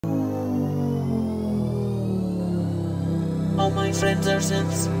my friends are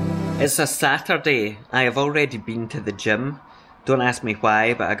synths. It's a Saturday. I have already been to the gym. Don't ask me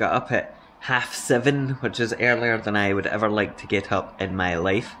why, but I got up at 7:30, which is earlier than I would ever like to get up in my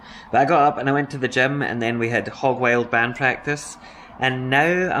life. But I got up and I went to the gym, and then we had Hog Wild band practice. And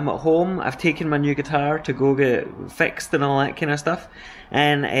now I'm at home. I've taken my new guitar to go get fixed and all that kind of stuff.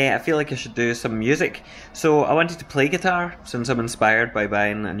 And I feel like I should do some music. So I wanted to play guitar since I'm inspired by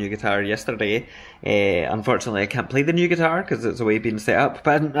buying a new guitar yesterday. Unfortunately, I can't play the new guitar because it's the way it's been set up.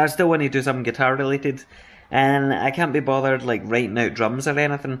 But I still want to do something guitar related. And I can't be bothered like writing out drums or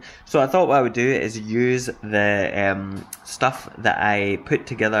anything. So I thought what I would do is use the stuff that I put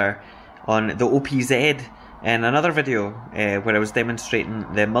together on the OPZ in another video where I was demonstrating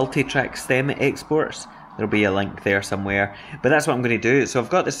the multi-track stem exports. There'll be a link there somewhere. But that's what I'm going to do. So I've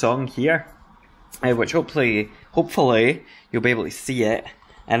got the song here, which hopefully you'll be able to see it.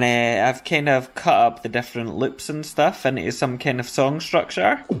 And I've kind of cut up the different loops and stuff into some kind of song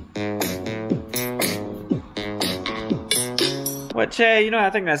structure. Which, you know, I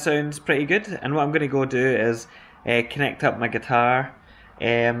think that sounds pretty good. And what I'm going to go do is connect up my guitar.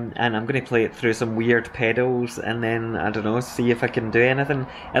 And I'm going to play it through some weird pedals and then, I don't know, see if I can do anything.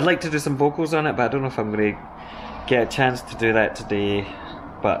 I'd like to do some vocals on it, but I don't know if I'm going to get a chance to do that today.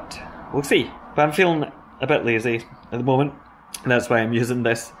 But we'll see. But I'm feeling a bit lazy at the moment. That's why I'm using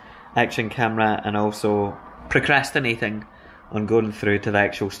this action camera and also procrastinating on going through to the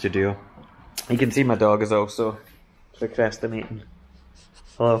actual studio. You can see my dog is also procrastinating.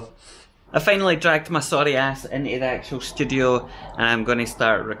 Hello. I finally dragged my sorry ass into the actual studio and I'm going to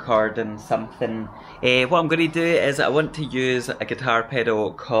start recording something. What I'm going to do is I want to use a guitar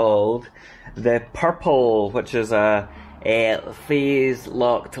pedal called the PURPLL, which is a phase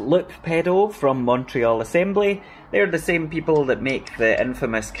locked loop pedal from Montreal Assembly. They're the same people that make the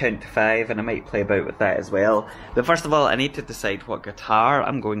infamous Count to 5, and I might play about with that as well. But first of all, I need to decide what guitar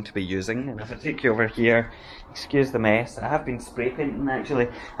I'm going to be using. And if I take you over here, excuse the mess, I have been spray painting actually.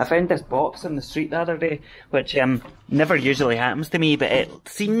 I found this box on the street the other day, which never usually happens to me, but it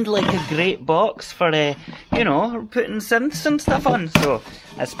seemed like a great box for, you know, putting synths and stuff on. So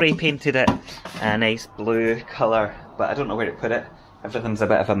I spray painted it a nice blue colour, but I don't know where to put it. Everything's a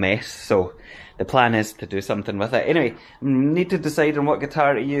bit of a mess, so the plan is to do something with it. Anyway, I need to decide on what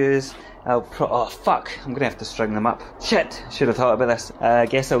guitar to use. Oh fuck, I'm gonna have to string them up. Shit, should have thought about this. I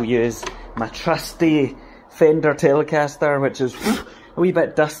guess I'll use my trusty Fender Telecaster, which is a wee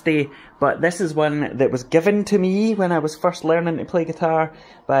bit dusty, but this is one that was given to me when I was first learning to play guitar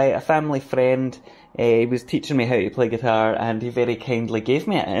by a family friend. He was teaching me how to play guitar and he very kindly gave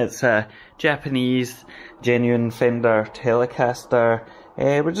me it. It's a Japanese genuine Fender Telecaster,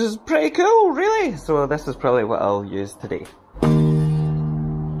 which is pretty cool, really. So this is probably what I'll use today.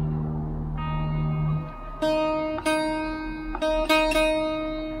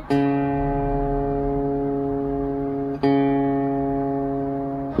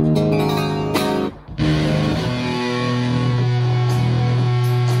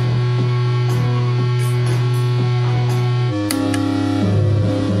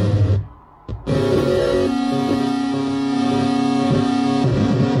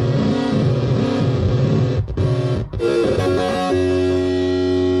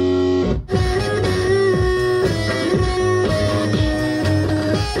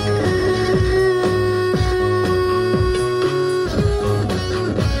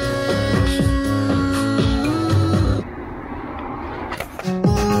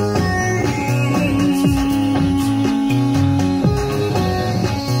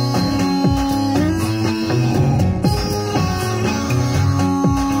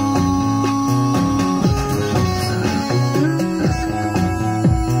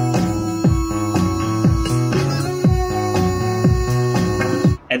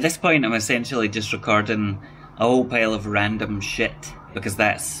 At this point I'm essentially just recording a whole pile of random shit, because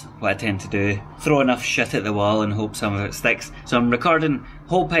that's what I tend to do. Throw enough shit at the wall and hope some of it sticks. So I'm recording a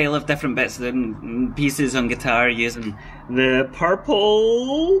whole pile of different bits and pieces on guitar using the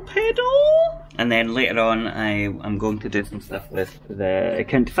PURPLL pedal. And then later on I'm going to do some stuff with the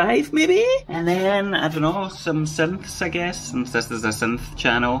Count to 5 maybe? And then, I don't know, some synths I guess, since this is a synth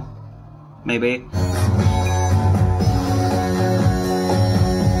channel, maybe.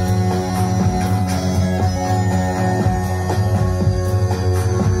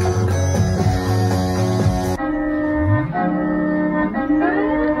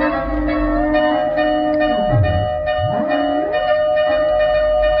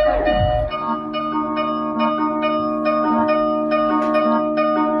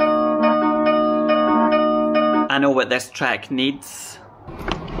 I know what this track needs.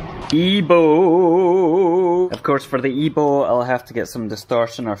 Ebo. EBO. Of course, for the EBO, I'll have to get some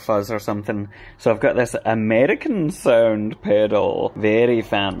distortion or fuzz or something. So I've got this American sound pedal. Very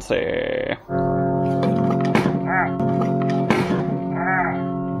fancy.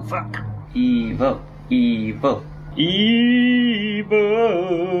 Fuck. EBO. EBO. EBO.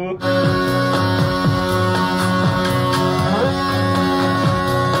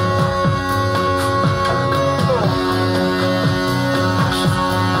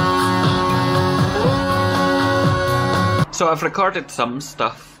 So I've recorded some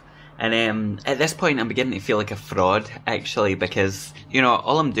stuff, and at this point I'm beginning to feel like a fraud, actually, because, you know,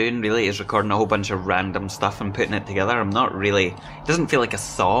 all I'm doing really is recording a whole bunch of random stuff and putting it together. I'm not really, it doesn't feel like a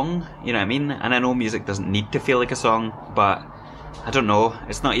song, you know what I mean? And I know music doesn't need to feel like a song, but I don't know,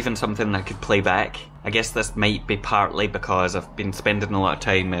 it's not even something I could play back. I guess this might be partly because I've been spending a lot of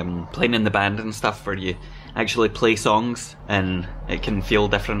time playing in the band and stuff where you actually play songs, and it can feel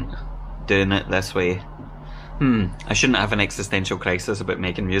different doing it this way. I shouldn't have an existential crisis about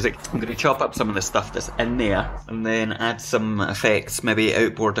making music. I'm going to chop up some of the stuff that's in there and then add some effects, maybe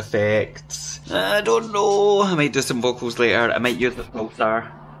outboard effects. I don't know. I might do some vocals later. I might use the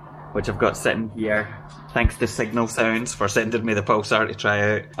pulsar, which I've got sitting here. Thanks to Signal Sounds for sending me the pulsar to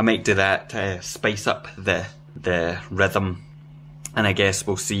try out. I might do that to spice up the rhythm. And I guess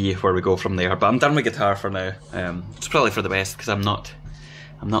we'll see where we go from there. But I'm done with guitar for now. It's probably for the best because I'm not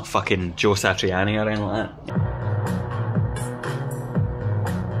fucking Joe Satriani or anything like that.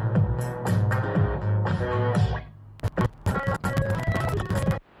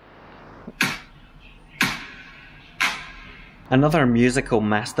 Another musical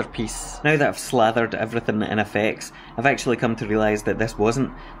masterpiece. Now that I've slathered everything in effects, I've actually come to realise that this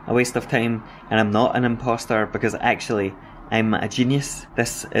wasn't a waste of time, and I'm not an imposter, because actually I'm a genius.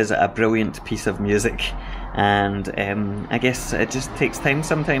 This is a brilliant piece of music, and I guess it just takes time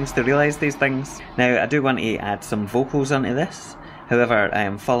sometimes to realise these things. Now I do want to add some vocals onto this, however I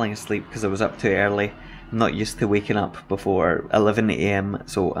am falling asleep because I was up too early. I'm not used to waking up before 11 AM,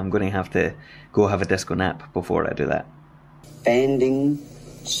 so I'm going to have to go have a disco nap before I do that. Bending,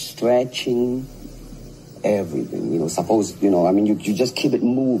 stretching, everything, you know, suppose, you know, I mean, you just keep it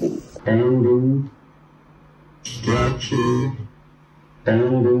moving. Bending, stretching,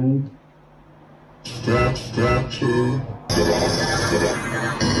 bending, stretching.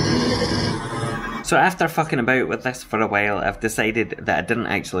 So after fucking about with this for a while, I've decided that I didn't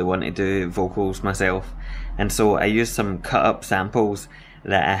actually want to do vocals myself, and so I used some cut up samples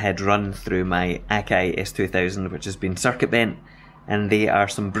that I had run through my Akai S2000, which has been circuit bent, and they are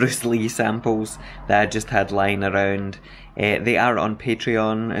some Bruce Lee samples that I just had lying around. They are on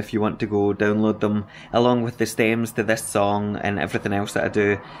Patreon if you want to go download them, along with the stems to this song and everything else that I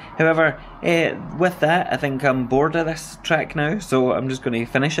do. However, with that, I think I'm bored of this track now, so I'm just going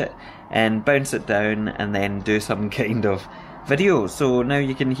to finish it and bounce it down and then do some kind of video. So now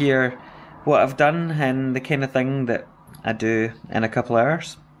you can hear what I've done and the kind of thing that I do in a couple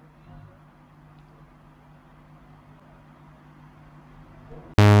hours.